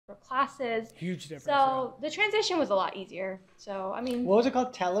classes. Huge difference. So the transition was a lot easier. So, I mean. What was it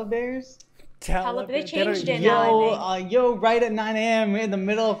called? Telebears? They changed it now, I think. Yo, right at 9 a.m. in the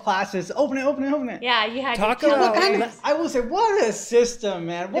middle of classes. Open it. Yeah, you had Talk to about- I will say, what a system,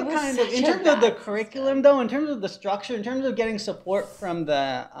 man. What kind of, in terms of the curriculum, though, in terms of the structure, in terms of getting support from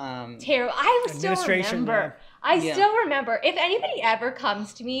the terrible. I still administration, remember. I still remember. If anybody ever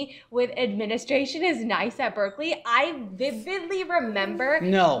comes to me with administration is nice at Berkeley, I vividly remember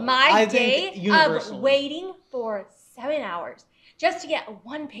my day of waiting for 7 hours just to get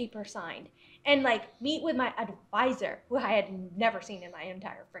one paper signed and like meet with my advisor, who I had never seen in my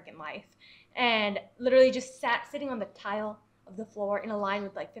entire freaking life, and literally just sitting on the tile of the floor in a line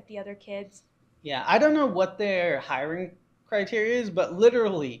with like 50 other kids. Yeah, I don't know what their hiring criteria is, but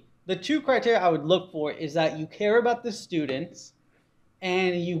literally the two criteria I would look for is that you care about the students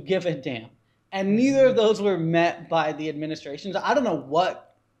and you give a damn. And neither of those were met by the administrations. I don't know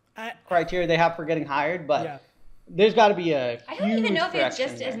what criteria they have for getting hired, but there's got to be a I don't even know if it's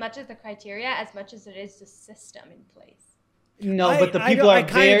just as much as the criteria as much as it is the system in place. No, but the people are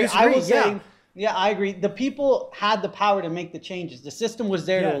very, I will say, yeah, I agree. The people had the power to make the changes. The system was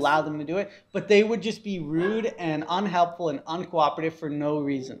there to allow them to do it, but they would just be rude and unhelpful and uncooperative for no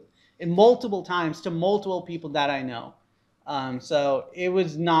reason. And multiple times to multiple people that I know. So it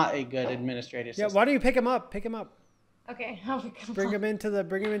was not a good administrative system. Yeah, why don't you pick him up? Pick him up. Okay, I'll pick him up. Bring him into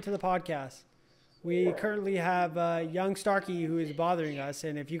the podcast. We currently have young Starkey who is bothering us,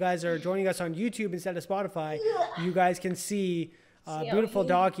 and if you guys are joining us on YouTube instead of Spotify, you guys can see a beautiful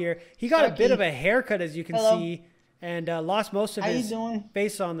dog here. He got a bit of a haircut, as you can see, and lost most of his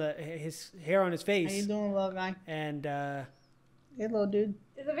face on his hair on his face. How you doing, little guy? And hey, little dude.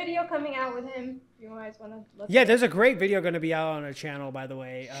 There's a video coming out with him. You guys want to look? Yeah, there's a great video going to be out on our channel, by the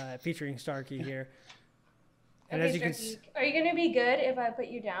way, featuring Starkey here. And okay, as you can are you going to be good if I put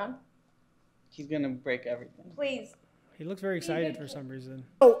you down? He's going to break everything. Please. He looks very excited for some reason.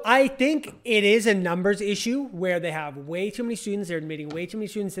 So I think it is a numbers issue where they have way too many students. They're admitting way too many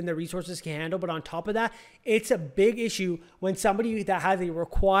students than their resources can handle. But on top of that, it's a big issue when somebody that has a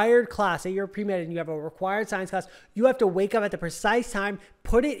required class, say you're pre-med and you have a required science class, you have to wake up at the precise time,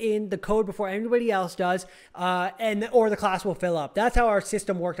 put it in the code before anybody else does, or the class will fill up. That's how our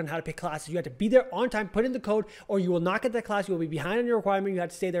system worked on how to pick classes. You have to be there on time, put in the code, or you will not get that class. You will be behind on your requirement. You have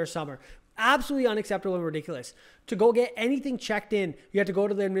to stay there summer. Absolutely unacceptable and ridiculous. To go get anything checked in, you have to go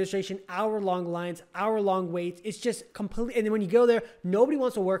to the administration, hour-long lines, hour-long waits. It's just completely, and then when you go there, nobody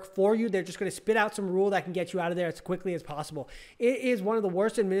wants to work for you. They're just going to spit out some rule that can get you out of there as quickly as possible. It is one of the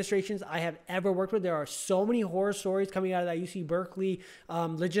worst administrations I have ever worked with. There are so many horror stories coming out of that UC Berkeley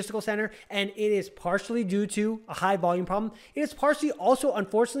logistical center, and it is partially due to a high volume problem. It is partially also,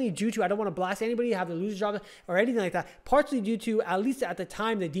 unfortunately, due to, I don't want to blast anybody, have to lose a job or anything like that, partially due to, at least at the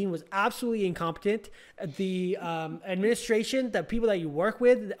time, the dean was absolutely incompetent. The administration, the people that you work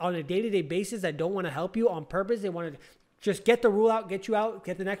with on a day-to-day basis that don't want to help you on purpose, they want to just get the rule out, get you out,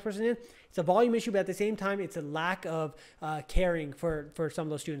 get the next person in. It's a volume issue, but at the same time, it's a lack of caring for some of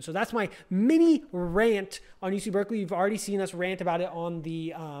those students. So that's my mini rant on UC Berkeley. You've already seen us rant about it on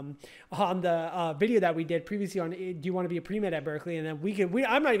the video that we did previously on Do You Want to Be a Pre-Med at Berkeley? And then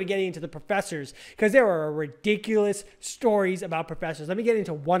I'm not even getting into the professors because there are ridiculous stories about professors. Let me get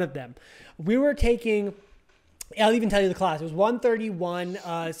into one of them. We were taking, I'll even tell you the class. It was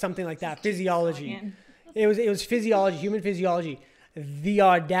 131, something like that, physiology. It was physiology, human physiology. The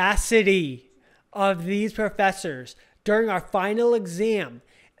audacity of these professors during our final exam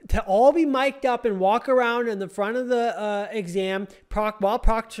to all be mic'd up and walk around in the front of the exam while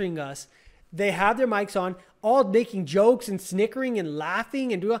proctoring us. They have their mics on, all making jokes and snickering and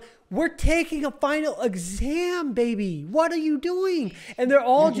laughing and doing. We're taking a final exam, baby. What are you doing? And they're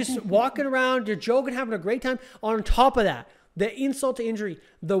all just walking around, they're joking, having a great time. On top of that, the insult to injury,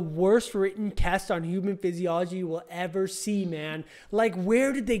 the worst written test on human physiology you will ever see, man. Like,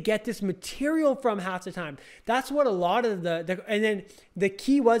 where did they get this material from half the time? That's what a lot of and then the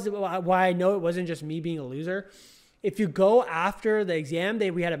key was why I know it wasn't just me being a loser. If you go after the exam,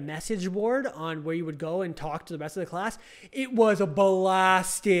 we had a message board on where you would go and talk to the rest of the class. It was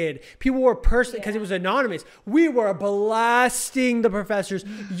blasted. People were because it was anonymous. We were blasting the professors.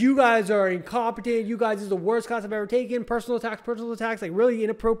 You guys are incompetent. You guys is the worst class I've ever taken. Personal attacks, like really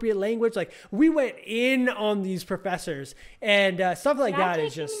inappropriate language. Like, we went in on these professors and stuff like that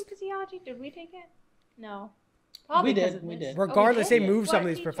is just. Human physiology? Did we take it? No. Probably we did. Regardless, they moved some of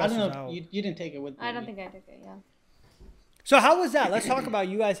these professors I don't know out. You didn't take it with me. I don't think I took it, yeah. So how was that? Let's talk about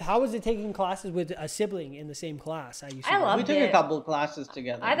you guys. How was it taking classes with a sibling in the same class? I loved it. We took a couple of classes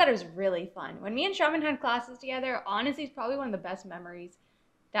together. I thought it was really fun. When me and Shaman had classes together, honestly, it's probably one of the best memories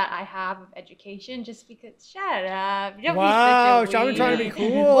that I have of education, just because. Shut up! Wow, Shaman trying to be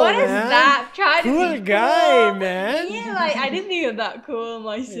cool. What is that? Trying cool to be guy, cool? man. Yeah, like I didn't think of that cool,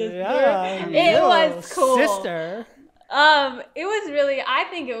 my sister. Yeah, it was cool, sister. It was really, I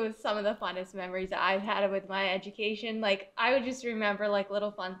think it was some of the funnest memories that I've had with my education. Like, I would just remember, like,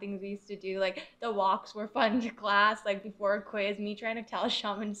 little fun things we used to do. Like, the walks were fun to class, like, before a quiz, me trying to tell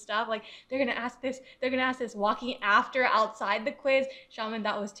Shaman stuff. Like, they're going to ask this walking after outside the quiz. Shaman,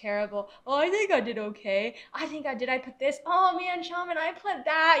 that was terrible. Oh, I think I did okay. I think I did. I put this. Oh, man, Shaman, I put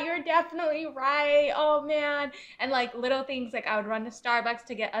that. You're definitely right. Oh, man. And, like, little things, like, I would run to Starbucks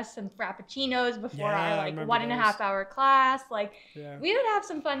to get us some Frappuccinos before our, like, 1.5 hour class. Like, we would have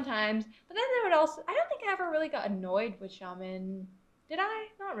some fun times, but then there would also, I don't think I ever really got annoyed with Shaman. Did I?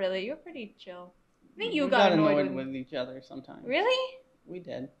 Not really. You were pretty chill. I think you got annoyed with each other sometimes. Really? We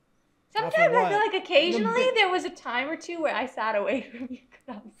did. Sometimes I feel like occasionally there was a time or two where I sat away from you.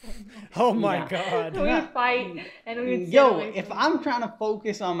 Oh my God. We'd fight and we'd sit Yo, away if from I'm trying to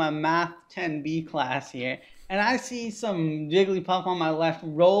focus on my math 10B class here, and I see some Jigglypuff on my left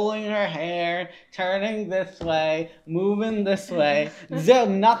rolling her hair, turning this way, moving this way. There's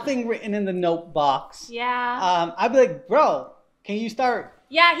nothing written in the note box. Yeah. I'd be like, bro, can you start?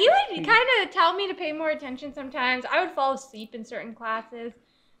 Yeah, he would kind of tell me to pay more attention sometimes. I would fall asleep in certain classes.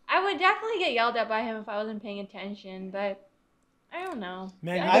 I would definitely get yelled at by him if I wasn't paying attention, but I don't know.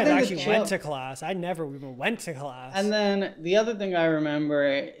 Man, you guys actually went to class. I never even went to class. And then the other thing I remember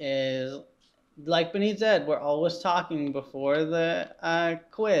is, like Benita said, we're always talking before the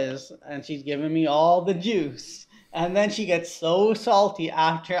quiz, and she's giving me all the juice. And then she gets so salty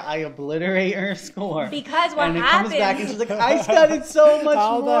after I obliterate her score. Because what happens... And it comes back and she's like, I studied so much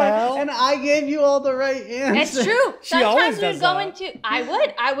more, and I gave you all the right answers. It's true. Sometimes we would go into...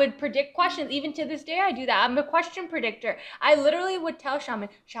 I would predict questions. Even to this day, I do that. I'm a question predictor. I literally would tell Shaman,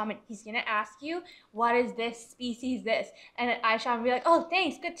 he's going to ask you, what is this species this? And Shaman would be like, oh,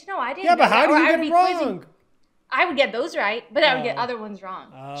 thanks, good to know. I didn't know but how do you get it wrong? Quizzing. I would get those right, but I would get other ones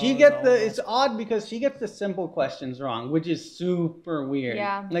wrong. It's odd because she gets the simple questions wrong, which is super weird.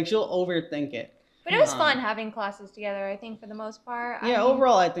 Yeah. Like, she'll overthink it. But it was fun having classes together, I think, for the most part.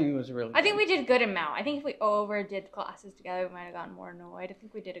 Overall, I think it was really good. I think we did a good amount. I think if we overdid classes together, we might have gotten more annoyed. I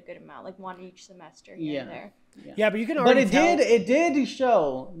think we did a good amount, like one each semester here and there. Yeah, but you can already it did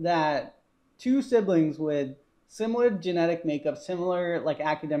show that two siblings with similar genetic makeup, similar, like,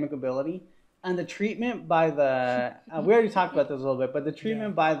 academic ability, and the treatment by the, we already talked about this a little bit, but the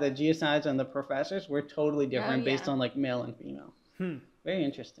treatment by the GSIs and the professors were totally different based on, like, male and female. Very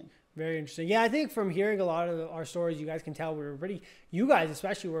interesting. Very interesting. Yeah, I think from hearing a lot of our stories, you guys can tell we were you guys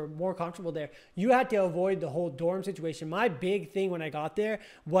especially were more comfortable there. You had to avoid the whole dorm situation. My big thing when I got there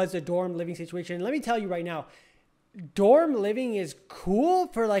was the dorm living situation. And let me tell you right now, dorm living is cool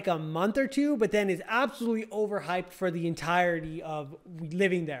for like a month or two, but then is absolutely overhyped for the entirety of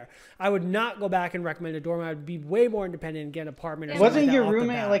living there. I would not go back and recommend a dorm. I would be way more independent and get an apartment. Wasn't your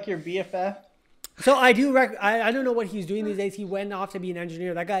roommate like your BFF? So I do I don't know what he's doing these days. He went off to be an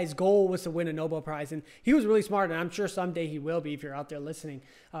engineer. That guy's goal was to win a Nobel Prize, and he was really smart, and I'm sure someday he will be if you're out there listening.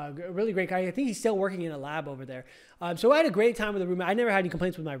 Really great guy. I think he's still working in a lab over there. So I had a great time with the roommate. I never had any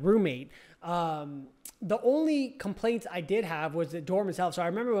complaints with my roommate. The only complaints I did have was the dorm itself. So I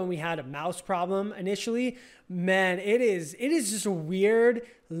remember when we had a mouse problem initially, man, it is just weird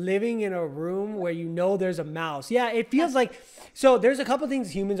living in a room where you know there's a mouse. Yeah, it feels like, so there's a couple things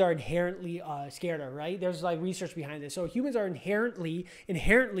humans are inherently scared of, right? There's like research behind this. So humans are inherently,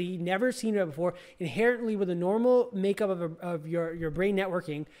 never seen it before, inherently with a normal makeup of your brain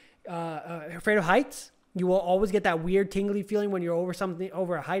networking, afraid of heights. You will always get that weird tingly feeling when you're over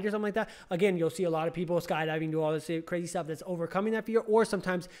a height or something like that. Again, you'll see a lot of people skydiving, do all this crazy stuff that's overcoming that fear, or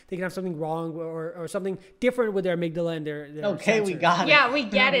sometimes they can have something wrong or something different with their amygdala and their okay, sensors. We got it. Yeah, we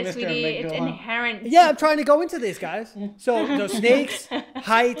get it, sweetie. It's inherent. Yeah, I'm trying to go into this, guys. So snakes,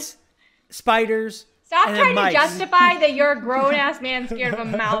 heights, spiders. Stop trying to justify that you're a grown-ass man scared of a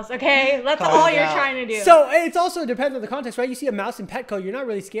mouse, okay? That's all you're trying to do. So it also depends on the context, right? You see a mouse in Petco, you're not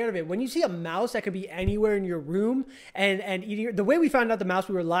really scared of it. When you see a mouse that could be anywhere in your room and eating, the way we found out the mouse,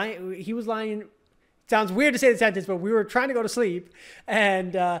 he was lying. Sounds weird to say the sentence, but we were trying to go to sleep,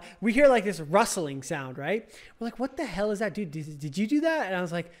 and we hear like this rustling sound, right? We're like, what the hell is that, dude? Did you do that? And I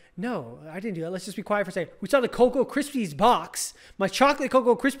was like, no, I didn't do that. Let's just be quiet for a second. We saw the Cocoa Krispies box, my chocolate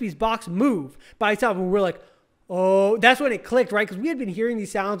Cocoa Krispies box move by itself, and we're like, oh, that's when it clicked, right? Because we had been hearing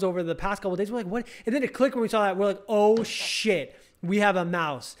these sounds over the past couple of days. We're like, what? And then it clicked when we saw that. We're like, oh, shit. we have a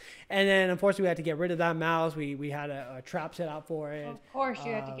mouse. And then, unfortunately, we had to get rid of that mouse. We had a trap set out for it. Of course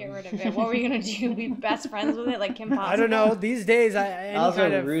you had to get rid of it. What were you going to do? Be best friends with it like Kim Possible? I don't know. These days, any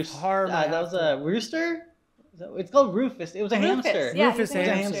kind of harm. That was a rooster? It's called Rufus. It was a hamster. Yeah, Rufus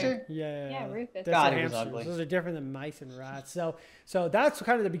hamster. Yeah, Rufus. God, he was ugly. Those are different than mice and rats. So that's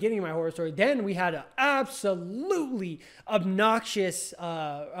kind of the beginning of my horror story. Then we had an absolutely obnoxious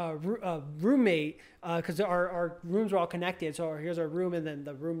roommate because our rooms were all connected. So here's our room and then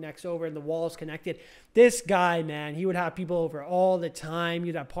the room next over and the walls connected. This guy, man, he would have people over all the time.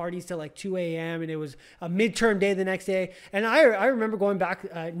 You'd have parties till like 2 a.m. and it was a midterm day the next day. And I remember going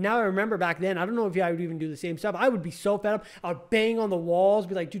back. Now I remember back then. I don't know if I would even do the same stuff. I would be so fed up. I would bang on the walls,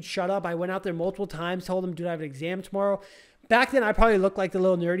 be like, dude, shut up. I went out there multiple times, told him, dude, I have an exam tomorrow. Back then, I probably looked like the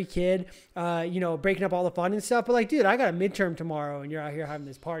little nerdy kid, breaking up all the fun and stuff. But like, dude, I got a midterm tomorrow, and you're out here having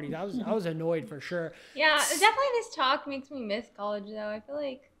this party. I was annoyed for sure. Yeah, definitely. This talk makes me miss college, though. I feel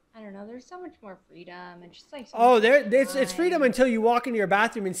like, I don't know, there's so much more freedom and just like. It's freedom until you walk into your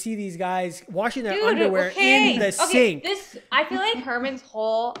bathroom and see these guys washing their underwear in the sink. I feel like Herman's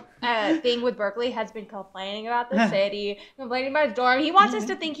whole thing with Berkeley has been complaining about the city, complaining about his dorm. He wants us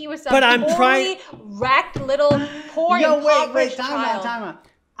to think he was some wrecked little poor impoverished child. Time out.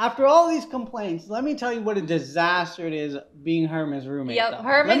 After all these complaints, let me tell you what a disaster it is being Herman's roommate. Yep,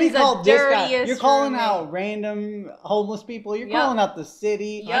 Herman's the dirtiest. You're calling out random homeless people. You're calling out the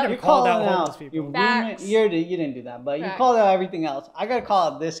city. Yep. You're calling out homeless people. Your roommate. You didn't do that, but you called out everything else. I gotta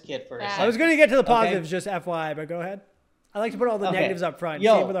call out this kid first. I was gonna get to the positives, just FYI, but go ahead. I like to put all the negatives up front.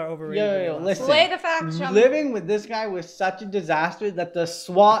 Same with our overrated. Listen. Lay the facts. Living with this guy was such a disaster that the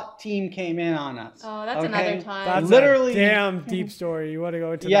SWAT team came in on us. Oh, that's another time. That's literally a damn deep story. You want to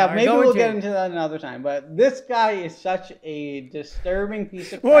go into that? Yeah, maybe we'll get into that another time. But this guy is such a disturbing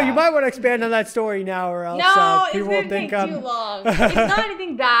piece of crap. Well, you might want to expand on that story now, or else people will think too long. It's not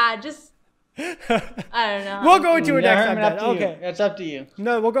anything bad. Just I don't know. We'll go into it next time. Okay, it's up to you.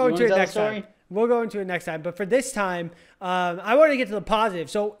 No, we'll go into it next time. We'll go into it next time. But for this time, I want to get to the positive.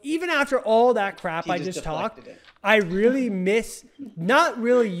 So even after all that crap I just talked, I really miss, not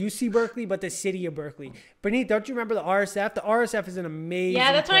really UC Berkeley, but the city of Berkeley. Beneath, don't you remember the RSF? The RSF is an amazing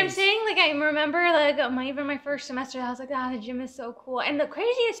that's place. what I'm saying. Like, I remember, like, even my first semester, I was like, the gym is so cool. And the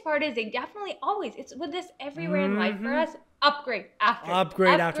craziest part is they definitely always, it's with this everywhere in life for us, upgrade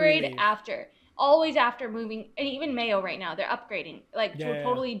after. Always after moving, and even Mayo right now, they're upgrading to a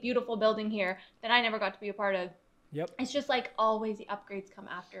totally beautiful building here that I never got to be a part of. Yep. It's just like always the upgrades come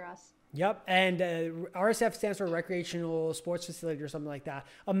after us. Yep. And RSF stands for Recreational Sports Facility or something like that.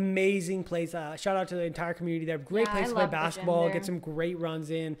 Amazing place. Shout out to the entire community. They have great place to play basketball, get some great runs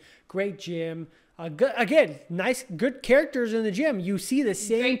in, great gym. Again, good characters in the gym. You see the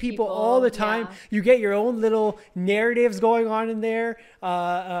same people all the time. Yeah. You get your own little narratives going on in there.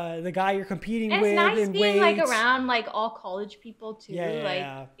 The guy you're competing with. It's nice being like around like all college people too.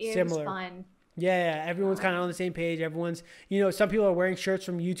 It was fun. Yeah, everyone's kind of on the same page. Everyone's, some people are wearing shirts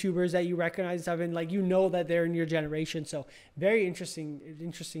from YouTubers that you recognize and stuff, and like that they're in your generation. So very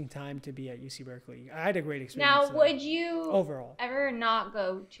interesting time to be at UC Berkeley. I had a great experience. Now, would you overall ever not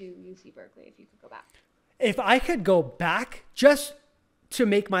go to UC Berkeley if you could go back? If I could go back just to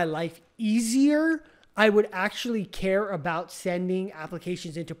make my life easier, I would actually care about sending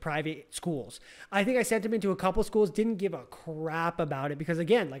applications into private schools. I think I sent them into a couple schools, didn't give a crap about it because,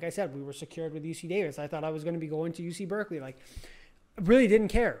 again, like I said, we were secured with UC Davis. I thought I was going to be going to UC Berkeley. Like, really didn't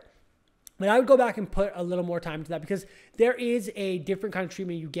care. But I would go back and put a little more time to that because there is a different kind of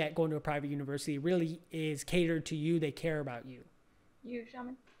treatment you get going to a private university. It really is catered to you. They care about you. You,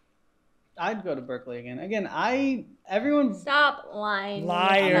 Shaman? I'd go to Berkeley again. Everyone. Stop lying.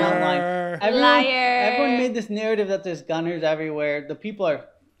 Liar. I'm not lying. Liar. Everyone made this narrative that there's gunners everywhere. The people are,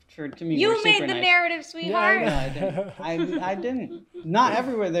 to me, you made the narrative, sweetheart. No, I didn't. I didn't. Not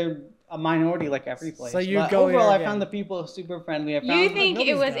everywhere. They're a minority, like every place. So overall, I found the people super friendly. You think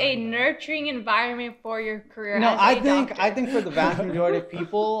it was a nurturing environment for your career? No, I think for the vast majority of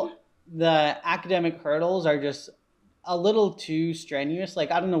people, the academic hurdles are just a little too strenuous. Like,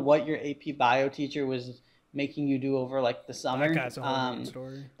 I don't know what your AP bio teacher was making you do over like the summer. That guy's a whole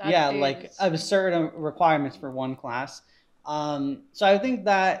story. Like absurd requirements for one class. So I think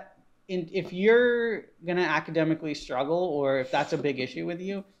that if you're gonna academically struggle, or if that's a big issue with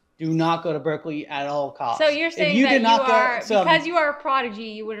you, do not go to Berkeley at all costs. So you're saying because you are a prodigy,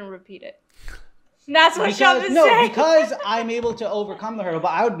 you wouldn't repeat it. That's what Sheldon's saying. Because I'm able to overcome the hurdle,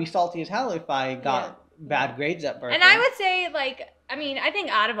 but I would be salty as hell if I got bad grades at Berkeley. And I would say, I think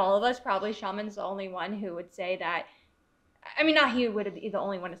out of all of us, probably Shaman's the only one who would say that I mean, not he would be the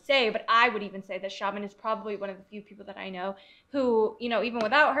only one to say, but I would even say that Shaman is probably one of the few people that I know who, you know, even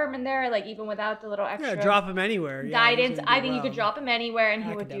without Herman there, like even without the little extra drop him anywhere. guidance, I think you could drop him anywhere and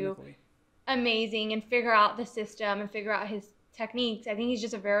he would do amazing and figure out the system and figure out his techniques. I think he's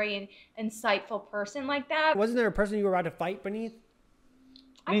just a very insightful person like that. Wasn't there a person you were about to fight beneath?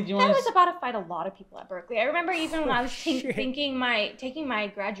 I was about to fight a lot of people at Berkeley. I remember even when I was taking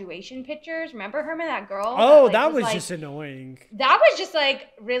my graduation pictures. Remember Herman, that girl? Oh, that was just annoying. That was just like,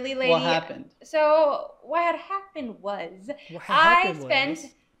 really, lady. What happened? So what had happened was I spent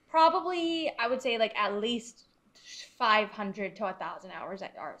probably, I would say like at least 500 to 1,000 hours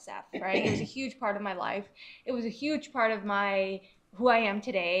at RSF, right? It was a huge part of my life. It was a huge part of who I am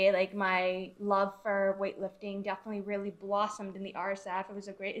today. Like my love for weightlifting definitely really blossomed in the RSF. It was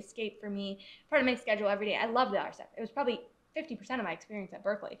a great escape for me, part of my schedule every day. I loved the RSF. It was probably 50% of my experience at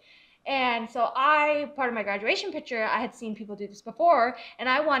Berkeley. And so part of my graduation picture, I had seen people do this before, and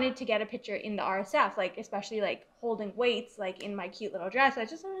I wanted to get a picture in the RSF, like especially like holding weights, like in my cute little dress. I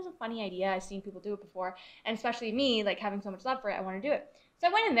just thought it was a funny idea. I've seen people do it before, and especially me, like having so much love for it, I want to do it. So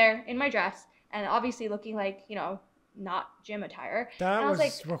I went in there in my dress, and obviously looking like, you know, not gym attire. That was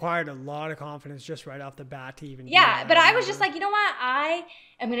like, required a lot of confidence just right off the bat to even. Yeah, but I was just like, you know what? I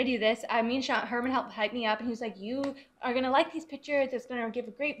am gonna do this. I mean, Herman helped hype me up, and he was like, "You are gonna like these pictures. It's gonna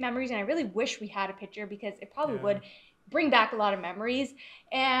give great memories." And I really wish we had a picture because it probably would bring back a lot of memories.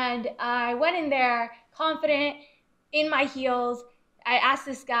 And I went in there confident in my heels. I asked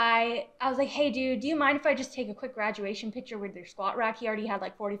this guy, I was like, "Hey, dude, do you mind if I just take a quick graduation picture with your squat rack?" He already had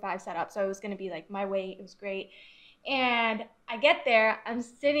like 45 set up, so it was gonna be like my weight. It was great. And I get there,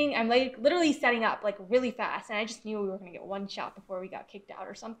 I'm like literally setting up like really fast. And I just knew we were going to get one shot before we got kicked out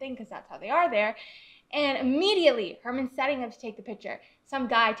or something, because that's how they are there. And immediately, Herman's setting up to take the picture. Some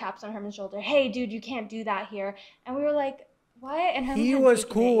guy taps on Herman's shoulder. "Hey, dude, you can't do that here." And we were like, "What?" And Herman he was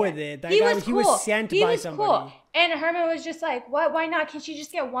cool with it. He was sent by somebody. Cool. And Herman was just like, "What? Why not? Can she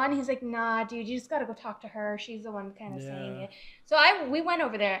just get one?" He's like, "Nah, dude, you just got to go talk to her. She's the one kind of saying it." So we went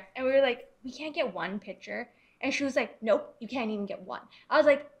over there, and we were like, "We can't get one picture." And she was like, "Nope, you can't even get one." I was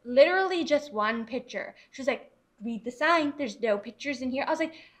like, "Literally just one picture." She was like, "Read the sign. There's no pictures in here." I was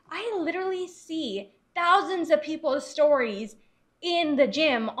like, I literally see thousands of people's stories in the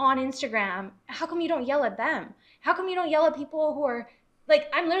gym on Instagram. How come you don't yell at them? How come you don't yell at people who are like,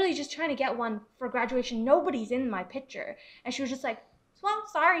 I'm literally just trying to get one for graduation. Nobody's in my picture. And she was just like, "Well,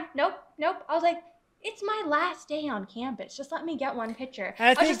 sorry. Nope. I was like, it's my last day on campus. Just let me get one picture.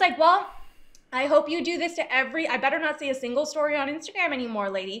 I was just like, well, I hope you do this to I better not see a single story on Instagram anymore,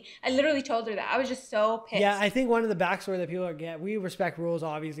 lady. I literally told her that. I was just so pissed. Yeah, I think one of the backstory that people get, we respect rules,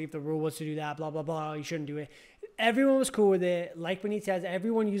 obviously. If the rule was to do that, blah, blah, blah, you shouldn't do it. Everyone was cool with it. Like Benit says,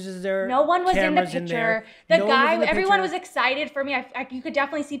 everyone uses their No one was in the picture. Everyone was excited for me. You could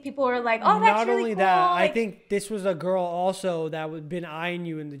definitely see people were like, "Oh, that's really cool." Not only that, I think this was a girl also that had been eyeing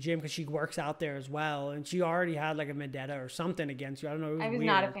you in the gym because she works out there as well. And she already had like a vendetta or something against you. I don't know. I was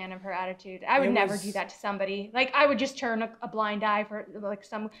not a fan of her attitude. I would never do that to somebody. Like, I would just turn a blind eye for like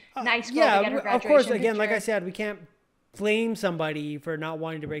some nice girl to get her graduation of course, again, picture. like I said, we can't blame somebody for not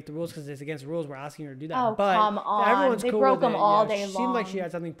wanting to break the rules because it's against the rules. We're asking her to do that. Oh, but come on. Everyone's cool broke them all day long. It seemed like she had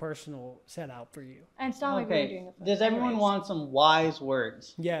something personal set out for you. And it's not like we were doing it for Does everyone want some wise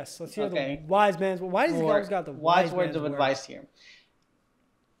words? Yes. Let's hear the wise man's. Why does the guys got the wise words of advice here?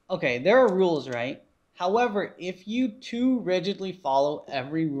 Okay, there are rules, right? However, if you too rigidly follow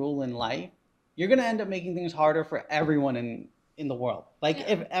every rule in life, you're going to end up making things harder for everyone in the world. Like,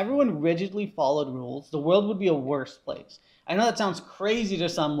 if everyone rigidly followed rules, the world would be a worse place. I know that sounds crazy to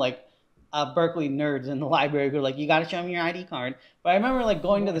some like Berkeley nerds in the library who are like, "You got to show me your ID card." But I remember like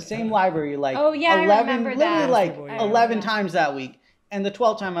going to the same library like 11 times that week, and the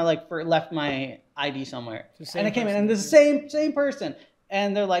 12th time I left my ID somewhere, and I came in and the same person,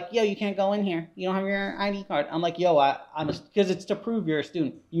 and they're like, "Yo, you can't go in here. You don't have your ID card." I'm like, "Yo, because it's to prove you're a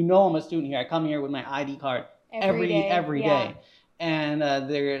student. You know I'm a student here. I come here with my ID card every day." And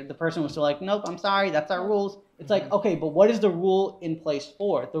the person was still like, "Nope, I'm sorry, that's our rules." It's like, okay, but what is the rule in place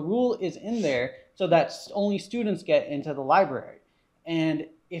for? The rule is in there so that only students get into the library. And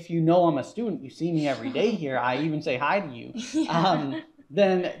if you know I'm a student, you see me every day here, I even say hi to you,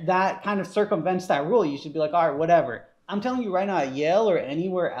 then that kind of circumvents that rule. You should be like, all right, whatever. I'm telling you right now, at Yale or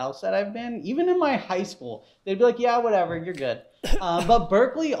anywhere else that I've been, even in my high school, they'd be like, "Yeah, whatever, you're good." But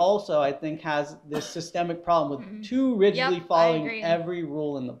Berkeley also, I think, has this systemic problem with too rigidly following every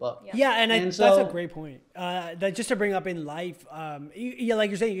rule in the book. Yeah, and that's a great point. That just to bring up in life, like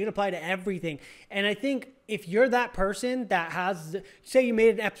you're saying, you can apply to everything. And I think if you're that person that has, say you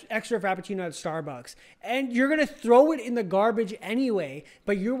made an extra Frappuccino at Starbucks, and you're going to throw it in the garbage anyway,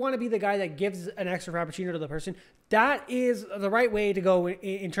 but you want to be the guy that gives an extra Frappuccino to the person, that is the right way to go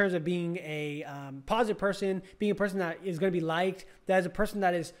in terms of being a positive person, being a person that is going to be liked, that is a person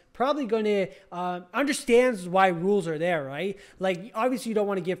that is probably going to understands why rules are there, right? Like, obviously you don't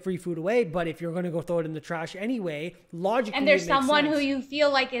want to give free food away, but if you're going to go throw it in the trash anyway, logically and there's someone who you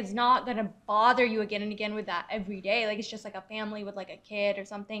feel like is not going to bother you again and again with that every day, like it's just like a family with like a kid or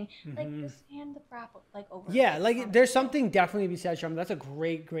something, like just hand the frap like over. Yeah, like there's something definitely to be said, Sharma. That's a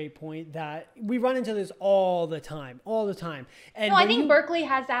great point that we run into this all the time. And no, I think Berkeley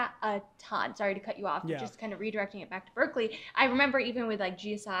has that a ton. Sorry to cut you off, but just kind of redirecting it back to Berkeley. I remember even with like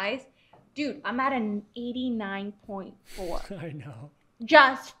GSIs, dude, I'm at an 89.4. I know.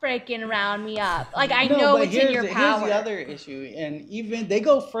 Just freaking round me up. Like, I know it's in your power. Here's the other issue, and even they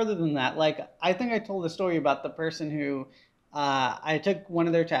go further than that. Like, I think I told a story about the person who I took one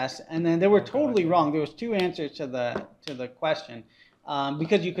of their tests, and then they were totally wrong. There was two answers to the question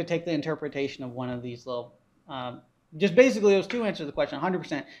because you could take the interpretation of one of these little. Just basically, those two answers to the question,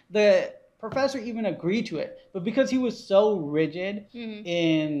 100%. The professor even agreed to it, but because he was so rigid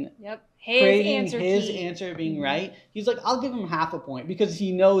in his answer being right, he's like, I'll give him half a point because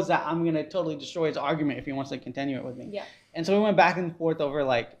he knows that I'm gonna totally destroy his argument if he wants to continue it with me. Yeah. And so we went back and forth over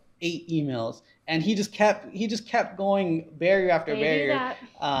like 8 emails, and he just kept going barrier after barrier,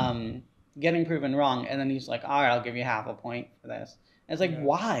 getting proven wrong. And then he's like, all right, I'll give you half a point for this. And it's like,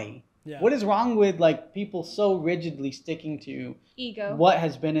 why? Yeah. What is wrong with like people so rigidly sticking to ego, what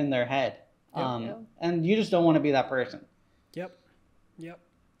has been in their head? And you just don't want to be that person. Yep.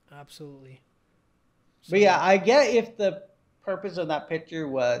 Absolutely. But yeah, I get if the purpose of that picture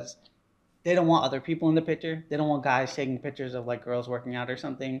was they don't want other people in the picture. They don't want guys taking pictures of like girls working out or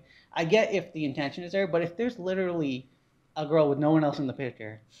something. I get if the intention is there, but if there's literally a girl with no one else in the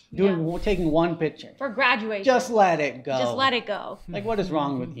picture taking one picture for graduation, just let it go. Just let it go. Like, what is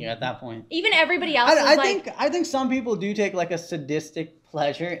wrong with you at that point? Even everybody else. I think some people do take like a sadistic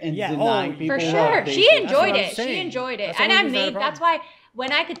pleasure in denying people. For sure, she enjoyed it. She enjoyed it, and that's why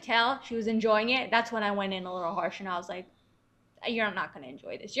when I could tell she was enjoying it, that's when I went in a little harsh, and I was like, you're not going to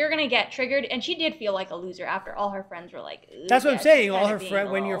enjoy this. You're going to get triggered. And she did feel like a loser after all her friends were like, that's what I'm saying. All her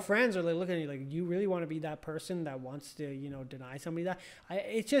friends, when your friends are like looking at you like, you really want to be that person that wants to, deny somebody that.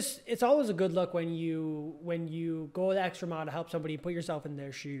 It's always a good look when you go the extra mile to help somebody, put yourself in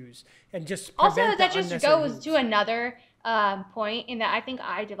their shoes, and just also that just goes to another point in that I think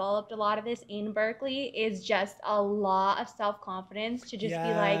I developed a lot of this in Berkeley is just a lot of self-confidence to just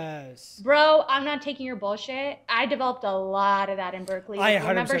be like, bro, I'm not taking your bullshit. I developed a lot of that in Berkeley. I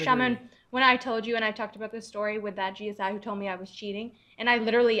remember, Shaman, when I told you and I talked about this story with that GSI who told me I was cheating, and I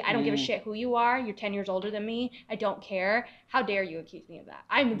don't give a shit who you are. You're 10 years older than me. I don't care. How dare you accuse me of that?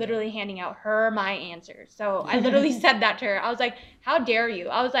 I'm literally handing out her my answers. So I literally said that to her. I was like, how dare you?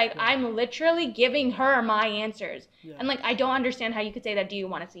 I was like, I'm literally giving her my answers. Yeah. And like, I don't understand how you could say that. Do you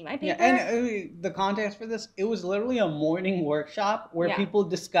want to see my paper? Yeah, and the context for this, it was literally a morning workshop where people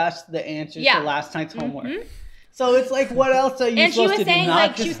discussed the answers to last night's homework. So it's like, what else are you supposed to do? And she was saying,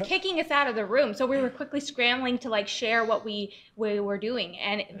 like, she was kicking us out of the room. So we were quickly scrambling to, like, share what we were doing.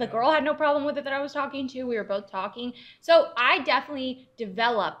 And the girl had no problem with it that I was talking to. We were both talking. So I definitely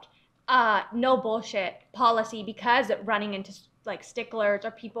developed no bullshit policy because running into, like, sticklers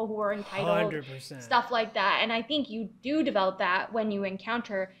or people who are entitled, 100%. Stuff like that. And I think you do develop that when you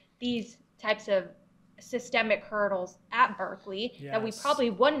encounter these types of systemic hurdles at Berkeley that we probably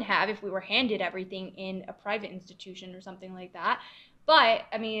wouldn't have if we were handed everything in a private institution or something like that. But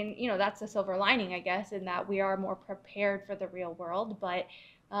I mean, that's the silver lining, I guess, in that we are more prepared for the real world. But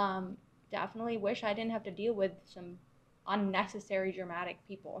definitely wish I didn't have to deal with some unnecessary dramatic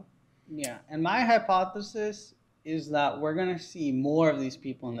people. Yeah, and my hypothesis is that we're going to see more of these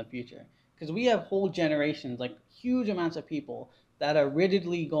people in the future because we have whole generations, like huge amounts of people that are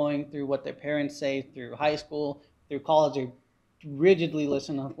rigidly going through what their parents say through high school, through college. They rigidly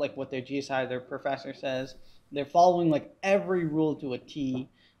listen to like what their GSI, their professor says. They're following like every rule to a T.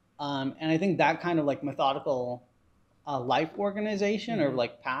 And I think that kind of like methodical life organization or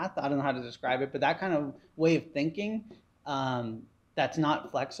like path, I don't know how to describe it, but that kind of way of thinking that's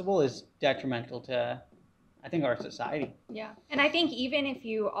not flexible is detrimental to, I think, our society. Yeah. And I think even if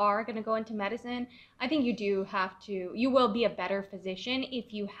you are going to go into medicine, I think you will be a better physician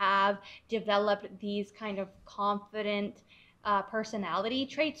if you have developed these kind of confident personality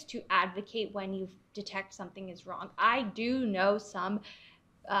traits to advocate when you detect something is wrong. I do know some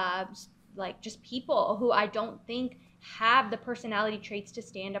like just people who I don't think have the personality traits to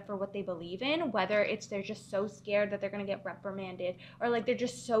stand up for what they believe in, whether it's they're just so scared that they're going to get reprimanded, or like they're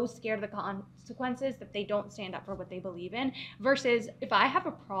just so scared of the consequences that they don't stand up for what they believe in, versus if I have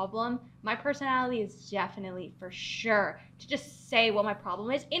a problem, my personality is definitely for sure to just say what my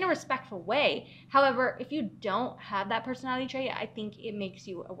problem is in a respectful way. However, if you don't have that personality trait, I think it makes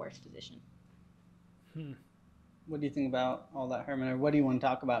you a worse physician. What do you think about all that, Herman? Or what do you want to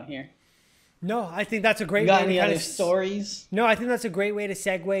talk about here? No, I think that's a great. You got any other stories? No, I think that's a great way to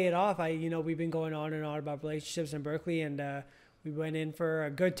segue it off. We've been going on and on about relationships in Berkeley, and we went in for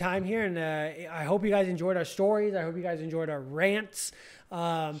a good time here. And I hope you guys enjoyed our stories. I hope you guys enjoyed our rants.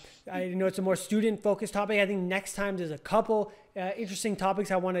 I know it's a more student-focused topic. I think next time there's a couple interesting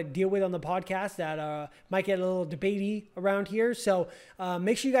topics I want to deal with on the podcast that might get a little debatey around here. So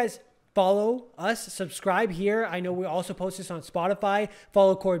make sure you guys follow us, subscribe here. I know we also post this on Spotify.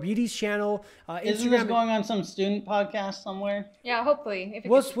 Follow Core Beauty's channel. Isn't this going on some student podcast somewhere? Yeah, hopefully.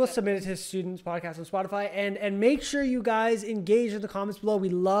 If we'll submit it to students podcast on Spotify. And make sure you guys engage in the comments below. We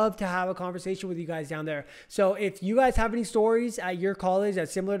love to have a conversation with you guys down there. So if you guys have any stories at your college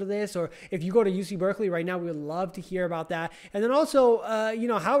that's similar to this, or if you go to UC Berkeley right now, we would love to hear about that. And then also,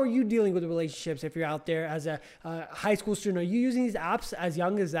 how are you dealing with the relationships if you're out there as a high school student? Are you using these apps as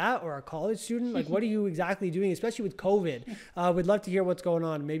young as that, or a college student? Like, what are you exactly doing, especially with COVID? We'd love to hear what's going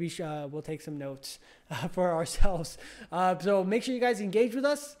on. Maybe we'll take some notes for ourselves. So make sure you guys engage with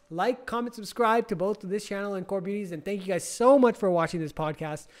us, like, comment, subscribe to both this channel and Core Beauties. And thank you guys so much for watching this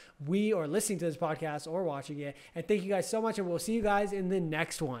podcast, or listening to this podcast, or watching it. And thank you guys so much, and we'll see you guys in the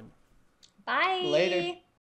next one. Bye. Later.